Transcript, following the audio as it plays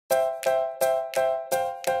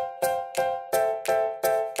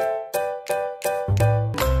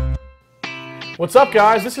What's up,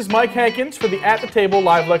 guys? This is Mike Hankins for the At the Table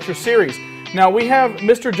live lecture series. Now, we have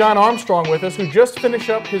Mr. Jon Armstrong with us, who just finished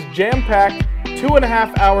up his jam-packed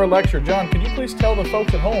 2.5-hour lecture. John, could you please tell the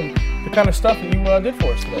folks at home the kind of stuff that you did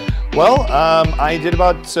for us today? Well, I did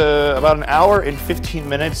about an hour and 15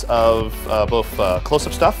 minutes of both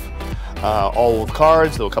close-up stuff, all with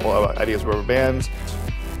cards, a couple of ideas of rubber bands.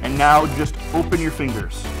 And now just open your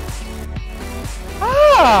fingers.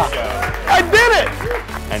 Ah! I did it!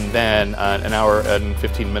 And then an hour and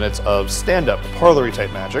 15 minutes of stand-up, parlor-y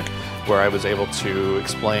type magic, where I was able to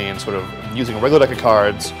explain sort of using a regular deck of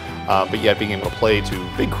cards, but yet being able to play to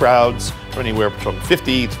big crowds, from anywhere from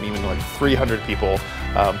 50 to even like 300 people,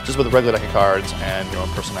 just with a regular deck of cards and your own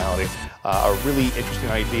personality. A really interesting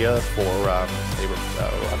idea for a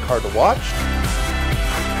card to watch.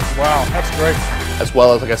 Wow, that's great. As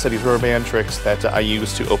well as, like I said, these rubber band tricks that I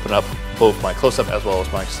use to open up both my close-up as well as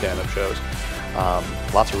my stand-up shows.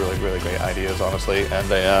 Lots of really great ideas, honestly, and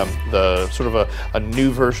the sort of a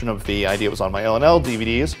new version of the idea was on my L&L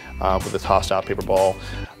DVDs with the tossed-out paper ball.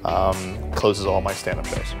 Closes all my stand-up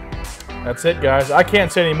shows. That's it, guys. I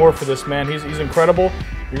can't say any more for this man. He's incredible.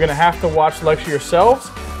 You're going to have to watch the lecture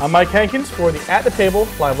yourselves. I'm Mike Hankins for the At the Table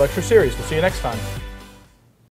live lecture series. We'll see you next time.